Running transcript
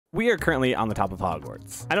We are currently on the top of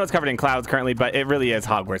Hogwarts. I know it's covered in clouds currently, but it really is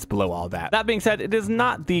Hogwarts below all that. That being said, it is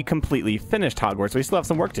not the completely finished Hogwarts. We still have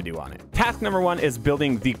some work to do on it. Task number 1 is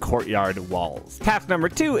building the courtyard walls. Task number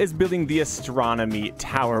 2 is building the Astronomy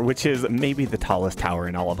Tower, which is maybe the tallest tower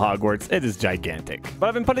in all of Hogwarts. It is gigantic. But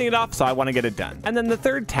I've been putting it off, so I want to get it done. And then the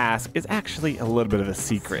third task is actually a little bit of a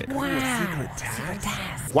secret. Wow. Secret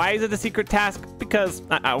task. Why is it a secret task? Because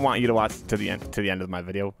I want you to watch to the end of my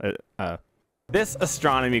video. This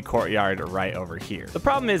astronomy courtyard right over here. The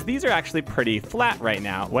problem is these are actually pretty flat right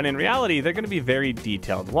now, when in reality, they're going to be very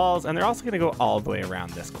detailed walls, and they're also going to go all the way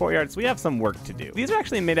around this courtyard, so we have some work to do. These are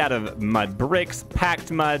actually made out of mud bricks,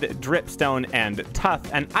 packed mud, dripstone, and tuff,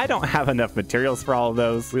 and I don't have enough materials for all of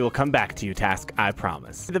those. We will come back to you, task, I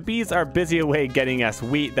promise. The bees are busy away getting us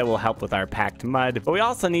wheat that will help with our packed mud, but we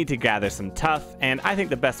also need to gather some tuff, and I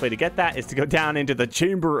think the best way to get that is to go down into the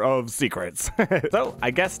Chamber of Secrets. So,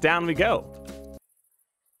 I guess down we go.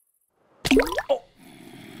 Oh.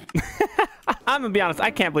 I'm gonna be honest,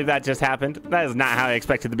 I can't believe that just happened. That is not how I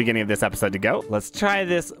expected the beginning of this episode to go. Let's try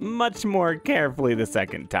this much more carefully the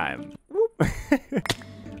second time.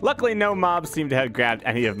 Luckily, no mobs seem to have grabbed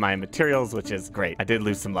any of my materials, which is great. I did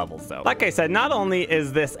lose some levels, though. Like I said, not only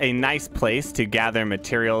is this a nice place to gather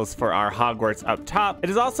materials for our Hogwarts up top, it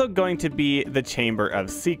is also going to be the Chamber of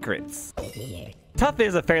Secrets. Tuff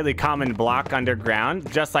is a fairly common block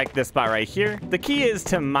underground, just like this spot right here. The key is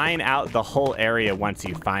to mine out the whole area once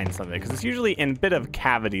you find something, because it's usually in a bit of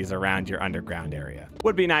cavities around your underground area.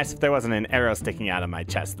 Would be nice if there wasn't an arrow sticking out of my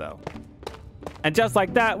chest, though. And just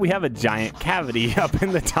like that, we have a giant cavity up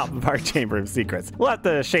in the top of our Chamber of Secrets. We'll have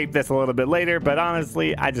to shape this a little bit later, but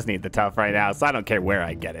honestly, I just need the tuff right now, so I don't care where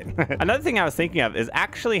I get it. Another thing I was thinking of is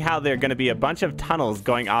actually how there are going to be a bunch of tunnels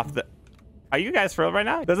going off the... Are you guys for real right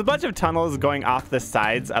now? There's a bunch of tunnels going off the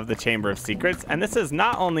sides of the Chamber of Secrets, and this is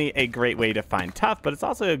not only a great way to find tuff, but it's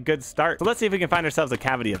also a good start. So let's see if we can find ourselves a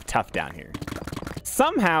cavity of tuff down here.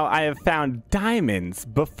 Somehow I have found diamonds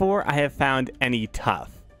before I have found any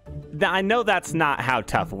tuff. Now, I know that's not how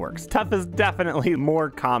tuff works. Tuff is definitely more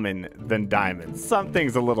common than diamonds.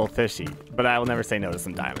 Something's a little fishy, but I will never say no to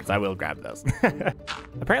some diamonds. I will grab those.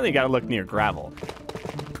 Apparently you gotta look near gravel.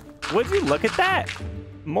 Would you look at that?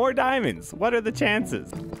 More diamonds. What are the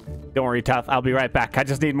chances? Don't worry, Tuff. I'll be right back. I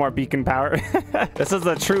just need more beacon power. This is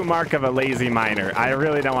the true mark of a lazy miner. I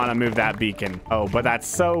really don't want to move that beacon. Oh, but that's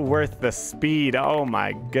so worth the speed. Oh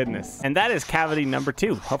my goodness. And that is cavity number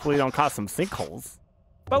 2. Hopefully we don't cause some sinkholes.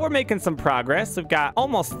 But we're making some progress. We've got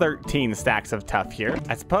almost 13 stacks of tuff here.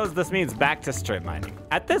 I suppose this means back to strip mining.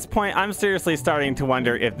 At this point, I'm seriously starting to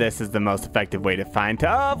wonder if this is the most effective way to find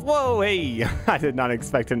tuff. Whoa, hey! I did not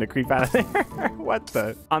expect him to creep out of there. What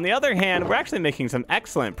the? On the other hand, we're actually making some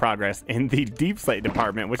excellent progress in the deep slate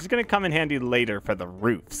department, which is going to come in handy later for the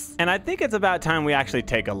roofs. And I think it's about time we actually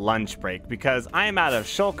take a lunch break, because I am out of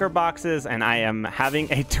shulker boxes and I am having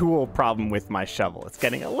a tool problem with my shovel. It's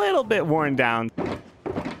getting a little bit worn down.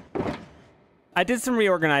 I did some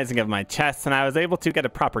reorganizing of my chests, and I was able to get a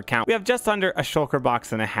proper count. We have just under a shulker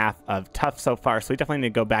box and a half of tuff so far, so we definitely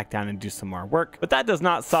need to go back down and do some more work. But that does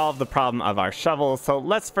not solve the problem of our shovel, so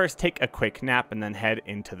let's first take a quick nap and then head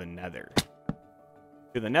into the nether.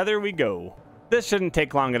 To the nether we go. This shouldn't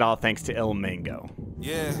take long at all thanks to Il Mango.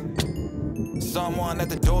 Yeah. Someone at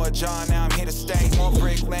the door, John. Now I'm here to stay. More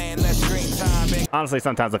brick lane, less screen time. Honestly,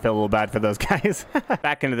 sometimes I feel a little bad for those guys.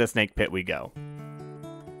 Back into the snake pit we go.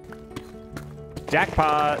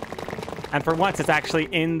 Jackpot. And for once, it's actually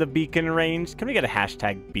in the beacon range. Can we get a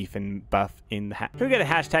hashtag beefin buff in the Can we get a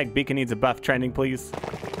hashtag beacon needs a buff trending, please?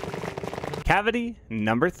 Cavity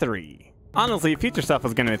number 3. Honestly, future stuff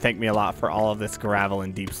was going to thank me a lot for all of this gravel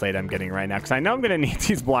and deep slate I'm getting right now, because I know I'm going to need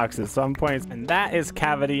these blocks at some point. And that is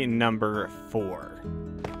cavity number 4.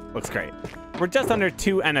 Looks great. We're just under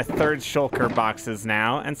 2 1/3 shulker boxes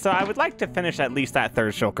now, and so I would like to finish at least that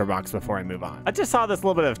 3rd shulker box before I move on. I just saw this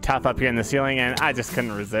little bit of tuff up here in the ceiling, and I just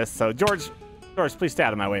couldn't resist. So George, please stay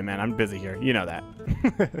out of my way, man. I'm busy here. You know that.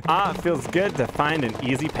 It feels good to find an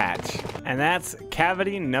easy patch. And that's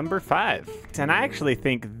cavity number 5. And I actually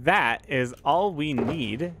think that is all we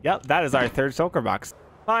need. Yep, that is our 3rd shulker box.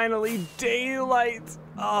 Finally, daylight.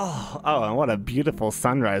 Oh, and what a beautiful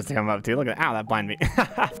sunrise to come up to. Look at that blinded me.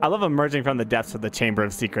 I love emerging from the depths of the Chamber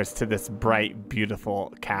of Secrets to this bright,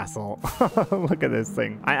 beautiful castle. Look at this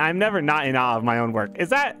thing. I'm never not in awe of my own work. Is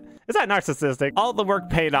that Is that narcissistic? All the work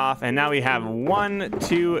paid off, and now we have 1,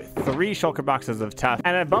 2, 3 shulker boxes of tuff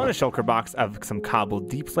and a bonus shulker box of some cobbled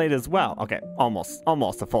deep slate as well. Okay, almost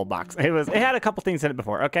a full box. It had a couple things in it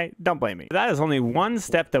before. Okay, don't blame me. That is only one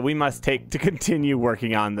step that we must take to continue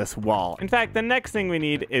working on this wall. In fact, the next thing we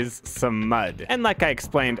need is some mud. And like I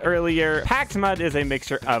explained earlier, packed mud is a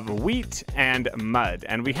mixture of wheat and mud.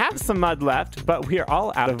 And we have some mud left, but we are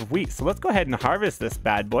all out of wheat. So let's go ahead and harvest this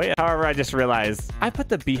bad boy. However, I just realized I put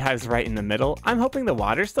the beehives right in the middle. I'm hoping the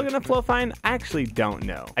water's still gonna flow fine. I actually don't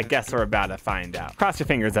know. I guess we're about to find out. Cross your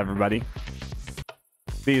fingers, everybody.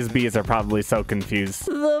 These bees are probably so confused.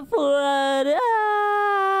 The flood.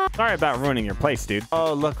 Sorry about ruining your place, dude.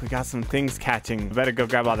 Oh, look, we got some things catching. Better go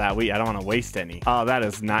grab all that wheat. I don't want to waste any. Oh, that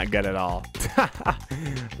is not good at all.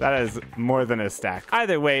 That is more than a stack.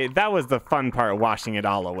 Either way, that was the fun part, washing it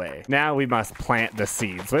all away. Now we must plant the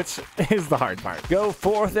seeds, which is the hard part. Go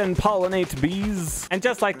forth and pollinate, bees. And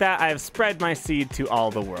just like that, I have spread my seed to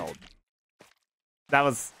all the world. That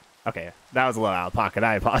was... okay, that was a little out of pocket.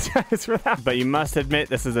 I apologize for that. But you must admit,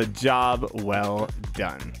 this is a job well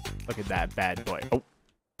done. Look at that bad boy. Oh.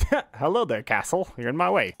 Hello there, castle. You're in my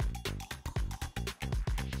way.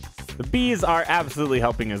 The bees are absolutely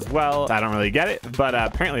helping as well. I don't really get it, but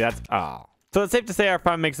apparently that's... oh. So it's safe to say our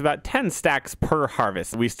farm makes about 10 stacks per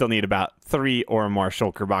harvest. We still need about 3 or more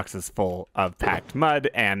shulker boxes full of packed mud,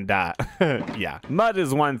 and yeah, mud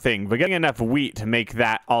is one thing, but getting enough wheat to make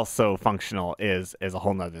that also functional is a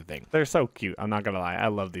whole nother thing. They're so cute, I'm not gonna lie. I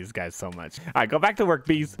love these guys so much. All right, go back to work,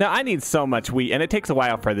 bees. Now, I need so much wheat, and it takes a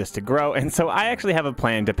while for this to grow, and so I actually have a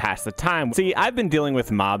plan to pass the time. See, I've been dealing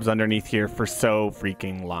with mobs underneath here for so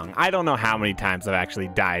freaking long. I don't know how many times I've actually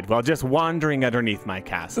died while just wandering underneath my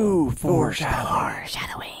castle. Ooh, foreshadowing.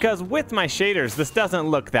 Because with my shaders, this doesn't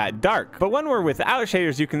look that dark. But when we're without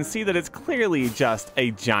shaders, you can see that it's clearly just a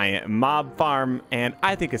giant mob farm, and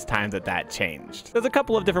I think it's time that that changed. There's a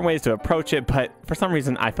couple of different ways to approach it, but for some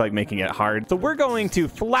reason, I feel like making it hard. So we're going to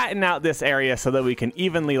flatten out this area so that we can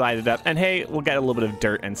evenly light it up, and hey, we'll get a little bit of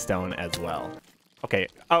dirt and stone as well. Okay,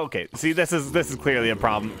 okay, see, this is clearly a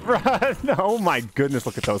problem. Oh my goodness,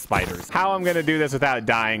 look at those spiders. How I'm gonna do this without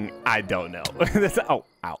dying, I don't know. Oh,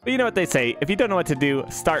 ow. But you know what they say, if you don't know what to do,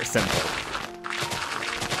 start simple.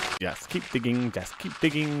 Just keep digging, just keep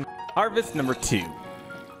digging. Harvest number 2.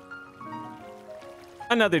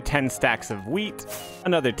 Another 10 stacks of wheat,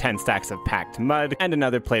 another 10 stacks of packed mud, and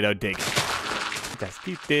another Plato digging. Just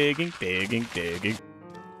keep digging, digging, digging.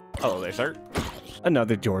 Oh, there, sir.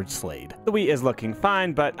 Another George Slade. The wheat is looking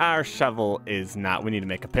fine, but our shovel is not. We need to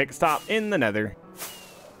make a pit stop in the nether.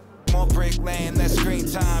 More brick laying, less screen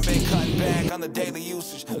time, been cutting back on the daily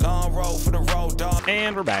usage. Long road for the road dog.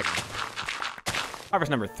 And we're back.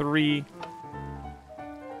 Harvest number 3.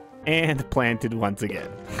 And planted once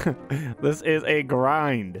again. This is a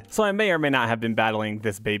grind. So I may or may not have been battling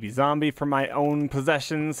this baby zombie for my own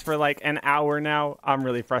possessions for like an hour now. I'm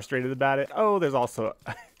really frustrated about it. Oh, there's also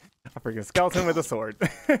a freaking skeleton with a sword.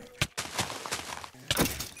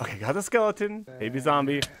 Okay, got the skeleton. Baby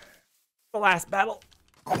zombie. The last battle.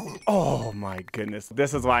 Oh my goodness.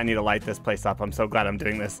 This is why I need to light this place up. I'm so glad I'm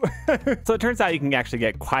doing this. So it turns out you can actually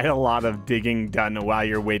get quite a lot of digging done while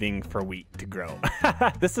you're waiting for wheat to grow.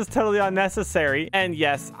 This is totally unnecessary. And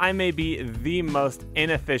yes, I may be the most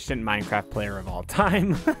inefficient Minecraft player of all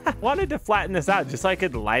time. Wanted to flatten this out just so I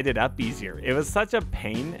could light it up easier. It was such a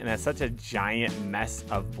pain and it's such a giant mess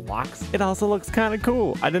of blocks. It also looks kind of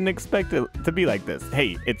cool. I didn't expect it to be like this.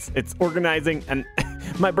 Hey, it's organizing and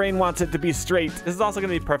my brain wants it to be straight. This is also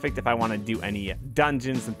going to be perfect if I want to do any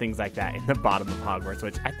dungeons and things like that in the bottom of Hogwarts,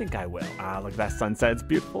 which I think I will. Look at that sunset, it's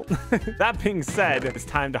beautiful. That being said, it's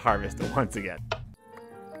time to harvest once again.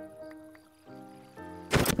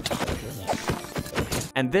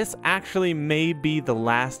 And this actually may be the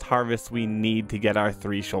last harvest we need to get our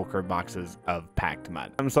 3 shulker boxes of packed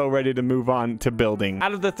mud. I'm so ready to move on to building.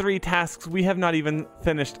 Out of the 3 tasks, we have not even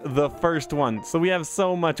finished the first one. So we have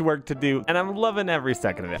so much work to do and I'm loving every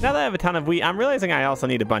second of it. Now that I have a ton of wheat, I'm realizing I also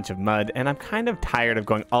need a bunch of mud and I'm kind of tired of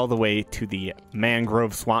going all the way to the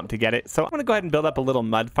mangrove swamp to get it. So I'm gonna go ahead and build up a little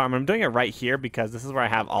mud farm. I'm doing it right here because this is where I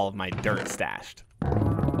have all of my dirt stashed.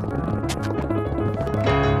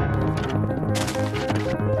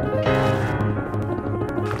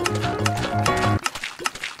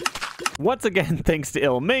 Once again, thanks to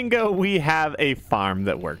Ilmingo, we have a farm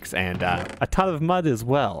that works and a ton of mud as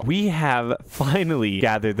well. We have finally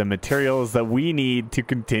gathered the materials that we need to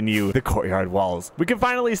continue the courtyard walls. We can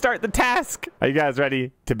finally start the task. Are you guys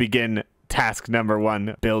ready to begin task number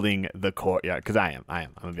 1, building the courtyard? Because I am.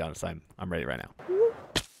 I'm gonna be honest, I'm ready right now.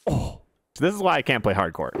 Oh. This is why I can't play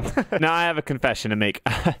hardcore. Now I have a confession to make.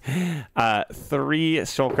 3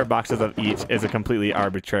 shulker boxes of each is a completely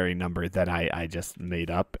arbitrary number that I just made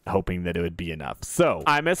up, hoping that it would be enough. So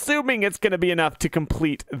I'm assuming it's going to be enough to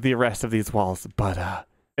complete the rest of these walls, but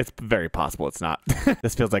it's very possible it's not.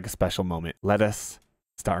 This feels like a special moment. Let us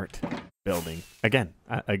start building. Again,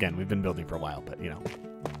 we've been building for a while, but you know.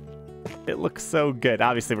 It looks so good.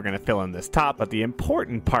 Obviously, we're going to fill in this top, but the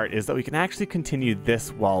important part is that we can actually continue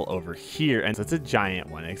this wall over here. And so it's a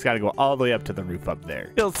giant one. It's got to go all the way up to the roof up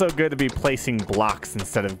there. Feels so good to be placing blocks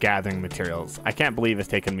instead of gathering materials. I can't believe it's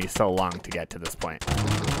taken me so long to get to this point.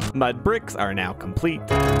 Mud bricks are now complete.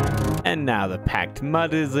 And now the packed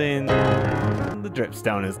mud is in. The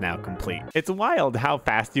dripstone is now complete. It's wild how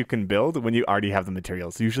fast you can build when you already have the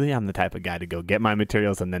materials. Usually I'm the type of guy to go get my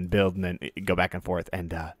materials and then build and then go back and forth.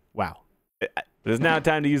 And wow. It is now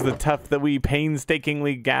time to use the tuff that we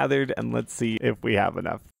painstakingly gathered, and let's see if we have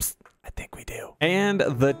enough. Psst, I think we do. And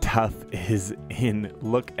the tuff is in.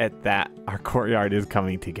 Look at that. Our courtyard is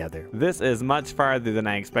coming together. This is much farther than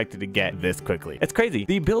I expected to get this quickly. It's crazy.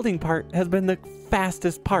 The building part has been the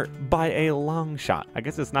fastest part by a long shot. I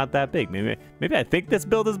guess it's not that big. Maybe I think this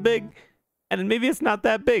build is big, and maybe it's not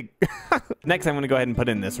that big. Next, I'm going to go ahead and put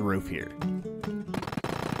in this roof here.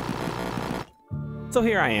 So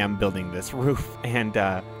here I am building this roof, and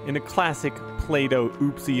in a classic Plato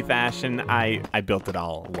oopsie fashion, I built it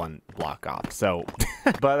all 1 block off. So,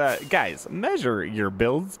 but guys, measure your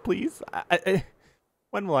builds, please.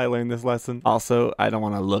 When will I learn this lesson? Also, I don't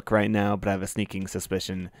want to look right now, but I have a sneaking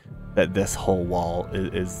suspicion that this whole wall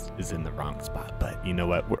is in the wrong spot. But you know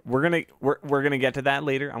what? We're gonna get to that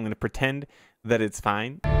later. I'm gonna pretend that it's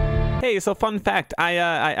fine. Hey, so fun fact,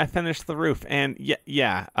 I finished the roof, and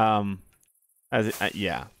yeah. I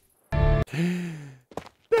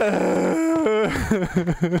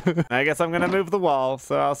guess I'm gonna move the wall,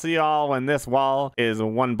 so I'll see y'all when this wall is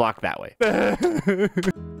 1 block that way.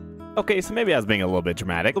 Okay, so maybe I was being a little bit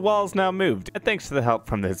dramatic. The wall's now moved, and thanks to the help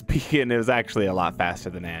from this beacon, it was actually a lot faster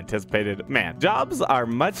than I anticipated. Man, jobs are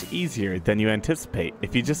much easier than you anticipate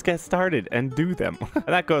if you just get started and do them. And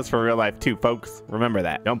that goes for real life too, folks. Remember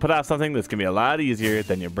that. Don't put off something that's gonna be a lot easier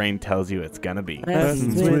than your brain tells you it's gonna be.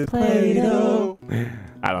 Lessons with Plato.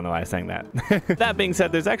 I don't know why I sang that. That being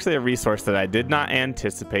said, there's actually a resource that I did not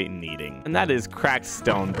anticipate needing, and that is cracked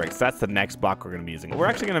stone bricks. That's the next block we're gonna be using. We're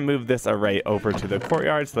actually gonna move this array over to the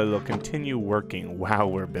courtyard so that it'll continue working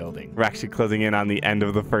while we're building. We're actually closing in on the end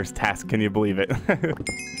of the first task. Can you believe it?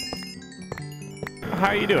 How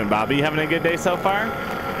are you doing, Bobby? You having a good day so far?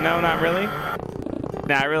 No, not really?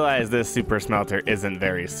 Now, I realize this super smelter isn't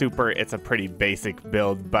very super. It's a pretty basic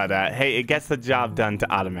build, but hey, it gets the job done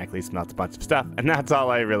to automatically smelt a bunch of stuff, and that's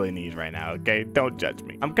all I really need right now, okay? Don't judge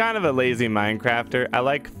me. I'm kind of a lazy Minecrafter. I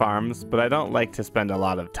like farms, but I don't like to spend a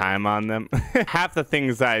lot of time on them. Half the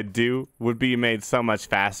things I do would be made so much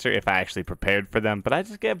faster if I actually prepared for them, but I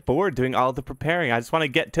just get bored doing all the preparing. I just want to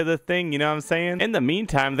get to the thing, you know what I'm saying? In the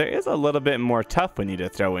meantime, there is a little bit more tuff we need to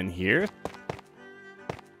throw in here.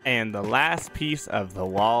 And the last piece of the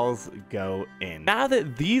walls go in. Now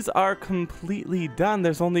that these are completely done,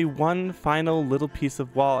 there's only one final little piece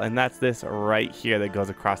of wall, and that's this right here that goes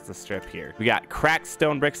across the strip here. We got cracked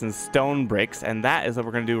stone bricks and stone bricks, and that is what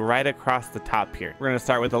we're gonna do right across the top here. We're gonna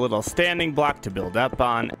start with a little standing block to build up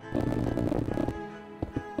on.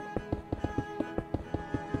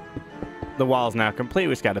 The wall's now complete.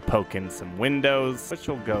 We just got to poke in some windows, which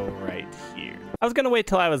will go right here. I was going to wait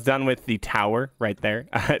till I was done with the tower right there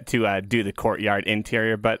to do the courtyard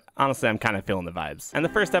interior, but honestly, I'm kind of feeling the vibes. And the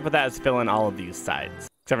first step of that is fill in all of these sides.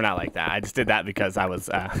 Except for not like that. I just did that because I was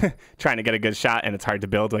trying to get a good shot, and it's hard to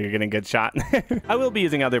build while you're getting a good shot. I will be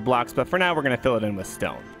using other blocks, but for now, we're going to fill it in with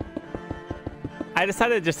stone. I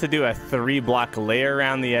decided just to do a 3-block layer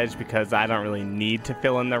around the edge because I don't really need to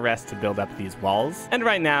fill in the rest to build up these walls. And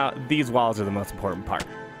right now, these walls are the most important part.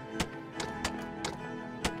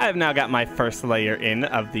 I've now got my first layer in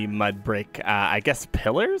of the mud brick, I guess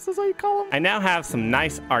pillars is what you call them. I now have some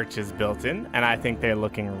nice arches built in, and I think they're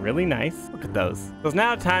looking really nice. Look at those. So it's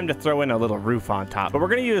now time to throw in a little roof on top, but we're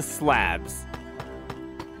gonna use slabs.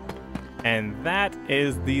 And that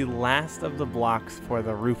is the last of the blocks for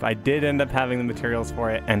the roof. I did end up having the materials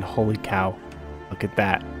for it, and holy cow, look at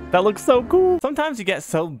that. That looks so cool. Sometimes you get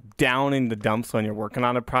so down in the dumps when you're working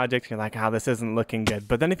on a project, you're like, oh, this isn't looking good.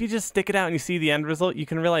 But then if you just stick it out and you see the end result, you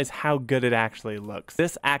can realize how good it actually looks.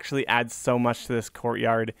 This actually adds so much to this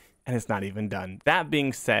courtyard, and it's not even done. That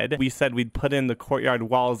being said, we said we'd put in the courtyard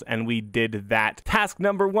walls, and we did that. Task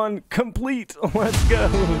number 1 complete. Let's go.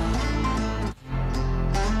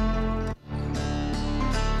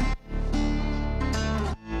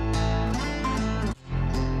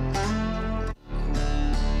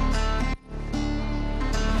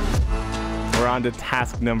 on to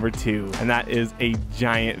task number 2, and that is a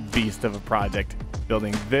giant beast of a project,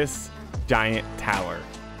 building this giant tower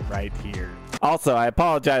right here. Also, I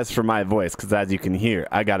apologize for my voice, because as you can hear,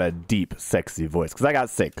 I got a deep, sexy voice, because I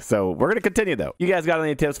got sick. So we're going to continue, though. You guys got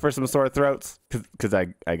any tips for some sore throats? Because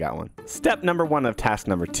I got one. Step number 1 of task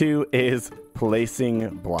number 2 is placing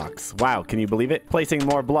blocks. Wow, can you believe it? Placing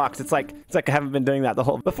more blocks. It's like I haven't been doing that the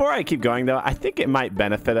whole... Before I keep going, though, I think it might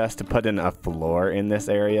benefit us to put in a floor in this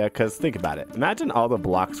area, because think about it. Imagine all the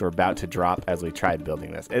blocks we're about to drop as we try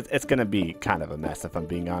building this. It's going to be kind of a mess, if I'm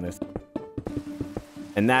being honest.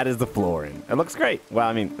 And that is the flooring. It looks great. Well,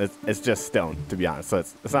 I mean, it's just stone, to be honest. So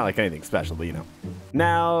it's not like anything special, but you know.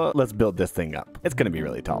 Now, let's build this thing up. It's going to be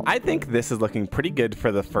really tall. I think this is looking pretty good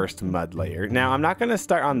for the first mud layer. Now, I'm not going to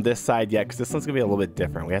start on this side yet because this one's going to be a little bit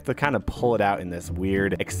different. We have to kind of pull it out in this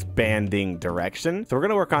weird expanding direction. So we're going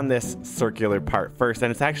to work on this circular part first,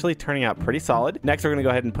 and it's actually turning out pretty solid. Next, we're going to go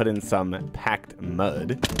ahead and put in some packed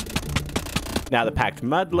mud. Now, the packed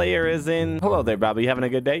mud layer is in. Hello there, Bobby. You having a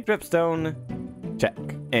good day? Dripstone. Check.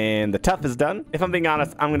 And the tough is done. If I'm being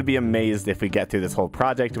honest, I'm going to be amazed if we get through this whole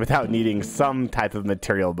project without needing some type of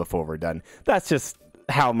material before we're done. That's just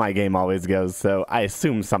how my game always goes, so I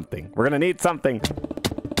assume something. We're going to need something.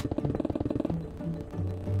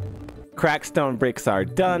 Cracked stone bricks are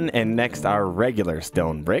done, and next are regular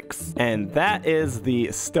stone bricks. And that is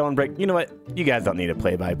the stone brick. You know what? You guys don't need a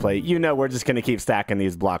play-by-play. You know we're just going to keep stacking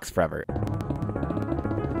these blocks forever.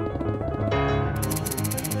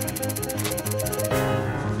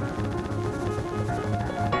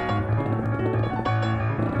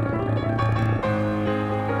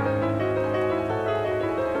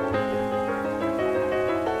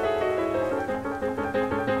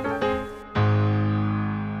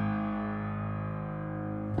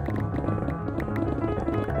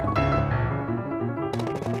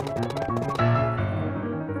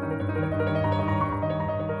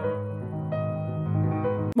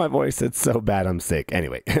 My voice, it's so bad I'm sick.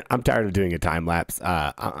 Anyway, I'm tired of doing a time lapse.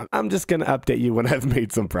 I'm just gonna update you when I've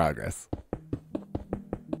made some progress.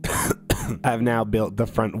 I've now built the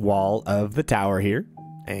front wall of the tower here,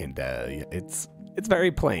 and it's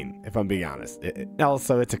very plain, if I'm being honest.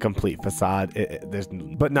 Also, it's a complete facade.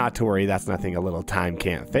 But not to worry, that's nothing a little time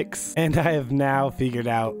can't fix. And I have now figured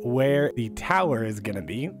out where the tower is gonna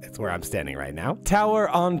be. It's where I'm standing right now. Tower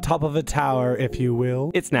on top of a tower, if you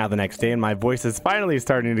will. It's now the next day, and my voice is finally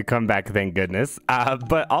starting to come back, thank goodness.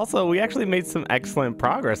 But also, we actually made some excellent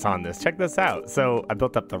progress on this. Check this out. So I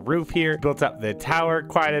built up the roof here, built up the tower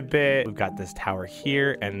quite a bit. We've got this tower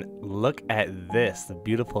here, and look at this. The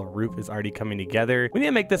beautiful roof is already coming together. We need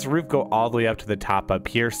to make this roof go all the way up to the top up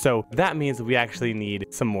here, so that means we actually need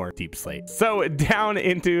some more deep slate. So down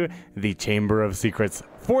into the Chamber of Secrets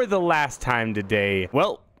for the last time today.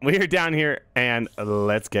 Well, we're down here, and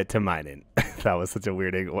let's get to mining. That was such a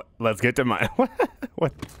weird thing. Let's get to mining.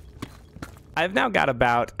 What? I've now got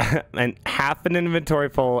about half an inventory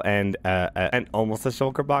full and almost a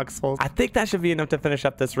shulker box full. I think that should be enough to finish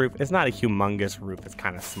up this roof. It's not a humongous roof. It's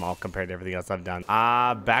kind of small compared to everything else I've done.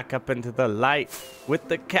 Back up into the light with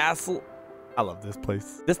the castle. I love this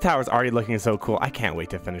place. This tower is already looking so cool. I can't wait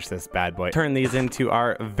to finish this bad boy. Turn these into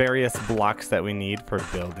our various blocks that we need for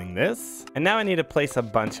building this. And now I need to place a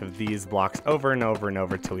bunch of these blocks over and over and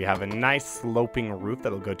over till we have a nice sloping roof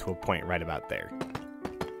that'll go to a point right about there.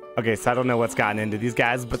 Okay, so I don't know what's gotten into these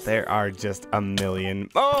guys, but there are just a million.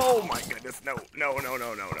 Oh my goodness, no.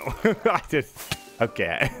 I just,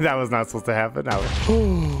 okay, that was not supposed to happen.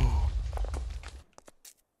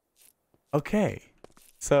 Okay,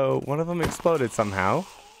 so one of them exploded somehow,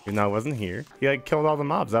 even though I wasn't here. He like killed all the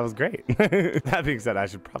mobs. That was great. That being said, I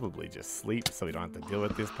should probably just sleep so we don't have to deal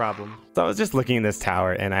with this problem. So I was just looking at this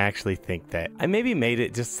tower, and I actually think that I maybe made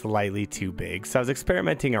it just slightly too big. So I was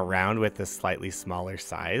experimenting around with a slightly smaller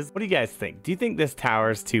size. What do you guys think? Do you think this tower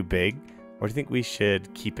is too big? Or do you think we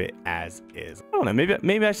should keep it as is? I don't know,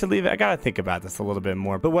 maybe I should leave it. I gotta think about this a little bit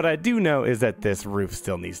more. But what I do know is that this roof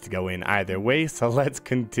still needs to go in either way. So let's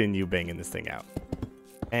continue banging this thing out.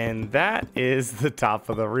 And that is the top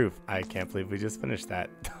of the roof. I can't believe we just finished that.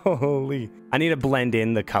 Holy. I need to blend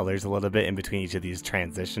in the colors a little bit in between each of these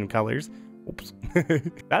transition colors. Oops.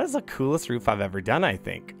 That is the coolest roof I've ever done, I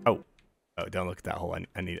think. Oh, don't look at that hole.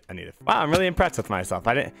 I need it. Wow, I'm really impressed with myself.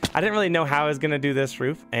 I didn't really know how I was gonna do this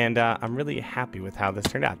roof, and I'm really happy with how this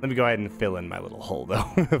turned out. Let me go ahead and fill in my little hole though.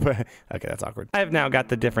 Okay, that's awkward. I've now got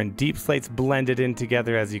the different deep slates blended in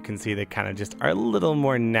together. As you can see, they kind of just are a little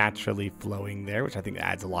more naturally flowing there, which I think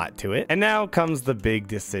adds a lot to it. And now comes the big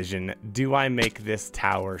decision. Do I make this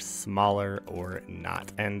tower smaller or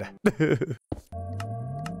not? And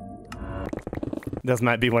This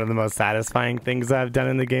might be one of the most satisfying things I've done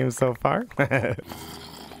in the game so far.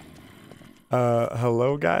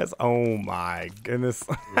 Hello guys. Oh my goodness.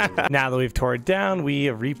 Now that we've tore it down, we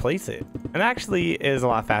replace it. And actually is a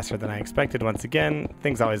lot faster than I expected. Once again,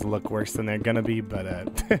 things always look worse than they're gonna be,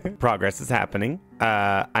 but progress is happening.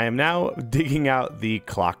 I am now digging out the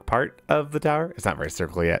clock part of the tower. It's not very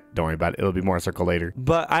circle yet. Don't worry about it. It'll be more circle later.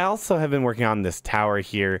 But I also have been working on this tower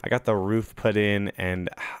here. I got the roof put in, and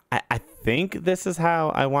I think this is how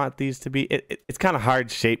I want these to be. It's kind of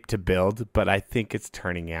hard shaped to build, but I think it's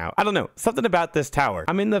turning out. I don't know. Something about this tower.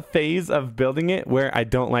 I'm in the phase of building it where I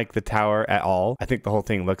don't like the tower at all. I think the whole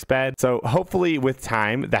thing looks bad. So hopefully with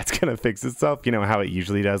time, that's going to fix itself. You know how it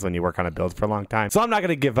usually does when you work on a build for a long time. So I'm not going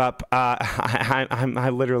to give up. I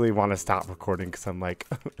literally want to stop recording because I'm like,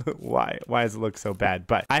 why does it look so bad?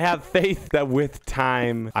 But I have faith that with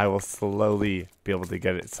time, I will slowly be able to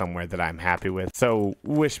get it somewhere that I'm happy with. So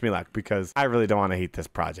wish me luck, because I really don't want to hate this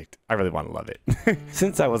project. I really want to love it.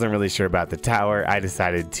 Since I wasn't really sure about the tower, I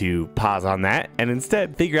decided to pause on that and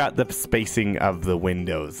instead figure out the spacing of the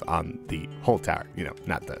windows on the whole tower. You know,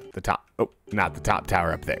 not the top. Oh, not the top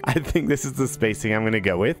tower up there. I think this is the spacing I'm going to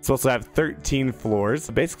go with. So also have 13 floors.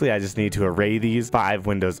 Basically, I just need to array these 5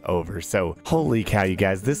 windows over. So holy cow, you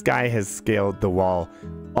guys, this guy has scaled the wall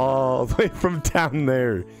all the way from down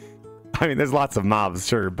there. I mean, there's lots of mobs,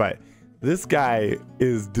 sure, but this guy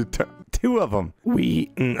is 2 of them.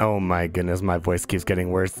 Oh my goodness, my voice keeps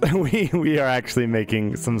getting worse. We are actually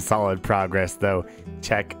making some solid progress, though.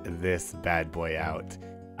 Check this bad boy out.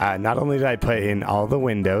 Not only did I put in all the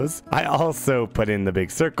windows, I also put in the big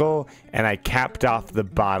circle, and I capped off the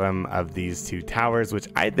bottom of these 2 towers, which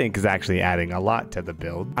I think is actually adding a lot to the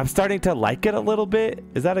build. I'm starting to like it a little bit.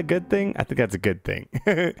 Is that a good thing? I think that's a good thing.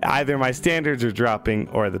 Either my standards are dropping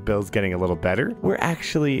or the build's getting a little better. We're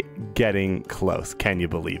actually getting close. Can you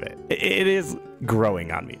believe it? It is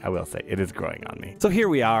growing on me. I will say it is growing on me. So here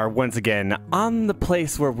we are once again on the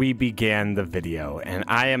place where we began the video, and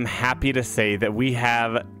I am happy to say that we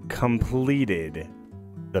have completed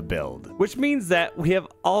the build, which means that we have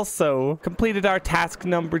also completed our task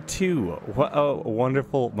number 2. What a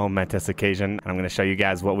wonderful, momentous occasion. I'm going to show you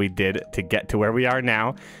guys what we did to get to where we are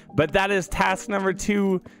now, but that is task number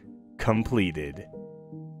 2 completed.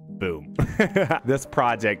 Boom. This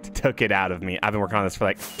project took it out of me. I've been working on this for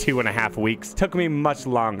like 2.5 weeks. Took me much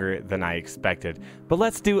longer than I expected. But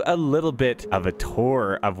let's do a little bit of a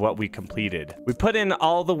tour of what we completed. We put in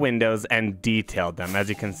all the windows and detailed them. As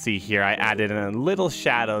you can see here, I added in little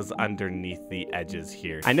shadows underneath the edges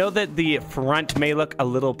here. I know that the front may look a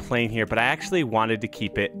little plain here, but I actually wanted to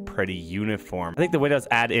keep it pretty uniform. I think the windows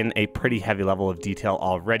add in a pretty heavy level of detail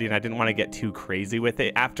already, and I didn't want to get too crazy with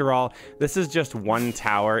it. After all, this is just one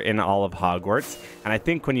tower in all of Hogwarts, and I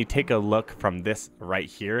think when you take a look from this right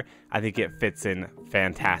here, I think it fits in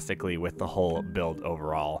fantastically with the whole build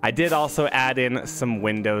overall. I did also add in some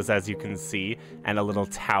windows, as you can see, and a little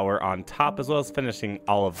tower on top, as well as finishing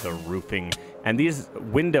all of the roofing. And these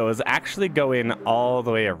windows actually go in all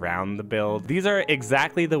the way around the build. These are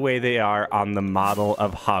exactly the way they are on the model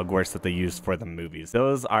of Hogwarts that they used for the movies.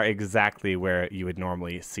 Those are exactly where you would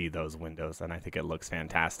normally see those windows, and I think it looks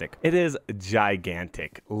fantastic. It is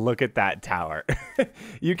gigantic. Look at that tower.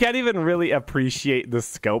 You can't even really appreciate the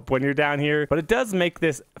scope when you're down here, but it does make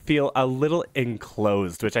this feel a little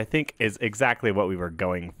enclosed, which I think is exactly what we were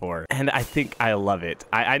going for. And I think I love it.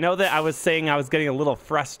 I know that I was saying I was getting a little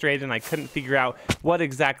frustrated and I couldn't figure out what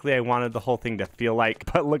exactly I wanted the whole thing to feel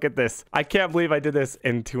like, but look at this. I can't believe I did this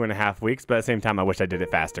in 2.5 weeks, but at the same time, I wish I did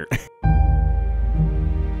it faster.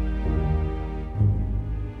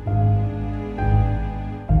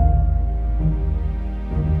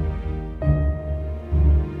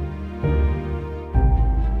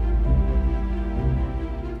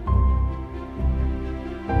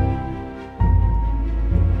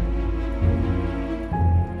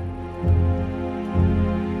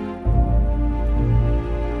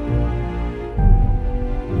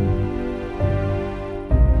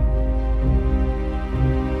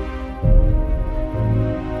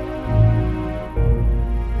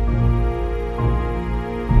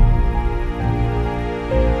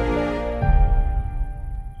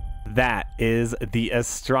 That is the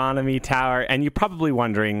Astronomy Tower, and you're probably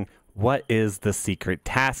wondering, what is the secret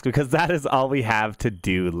task? Because that is all we have to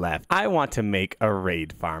do left. I want to make a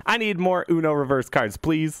raid farm. I need more Uno reverse cards,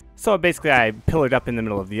 please. So basically I pillared up in the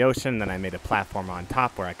middle of the ocean, then I made a platform on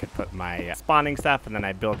top where I could put my spawning stuff, and then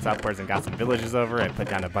I built upwards and got some villages over. I put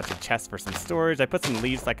down a bunch of chests for some storage. I put some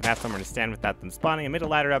leaves so I could have somewhere to stand without them spawning. I made a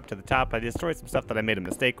ladder up to the top. I destroyed some stuff that I made a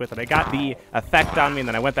mistake with, and I got the effect on me, and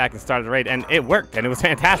then I went back and started the raid, and it worked, and it was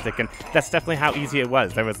fantastic, and that's definitely how easy it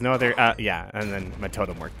was. There was no other, yeah, and then my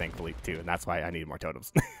totem worked, thankfully, too, and that's why I needed more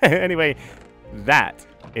totems. Anyway, that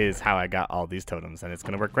is how I got all these totems, and it's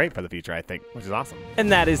going to work great for the future, I think, which is awesome.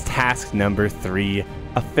 And that is task number 3,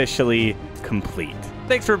 officially complete.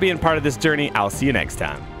 Thanks for being part of this journey. I'll see you next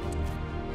time.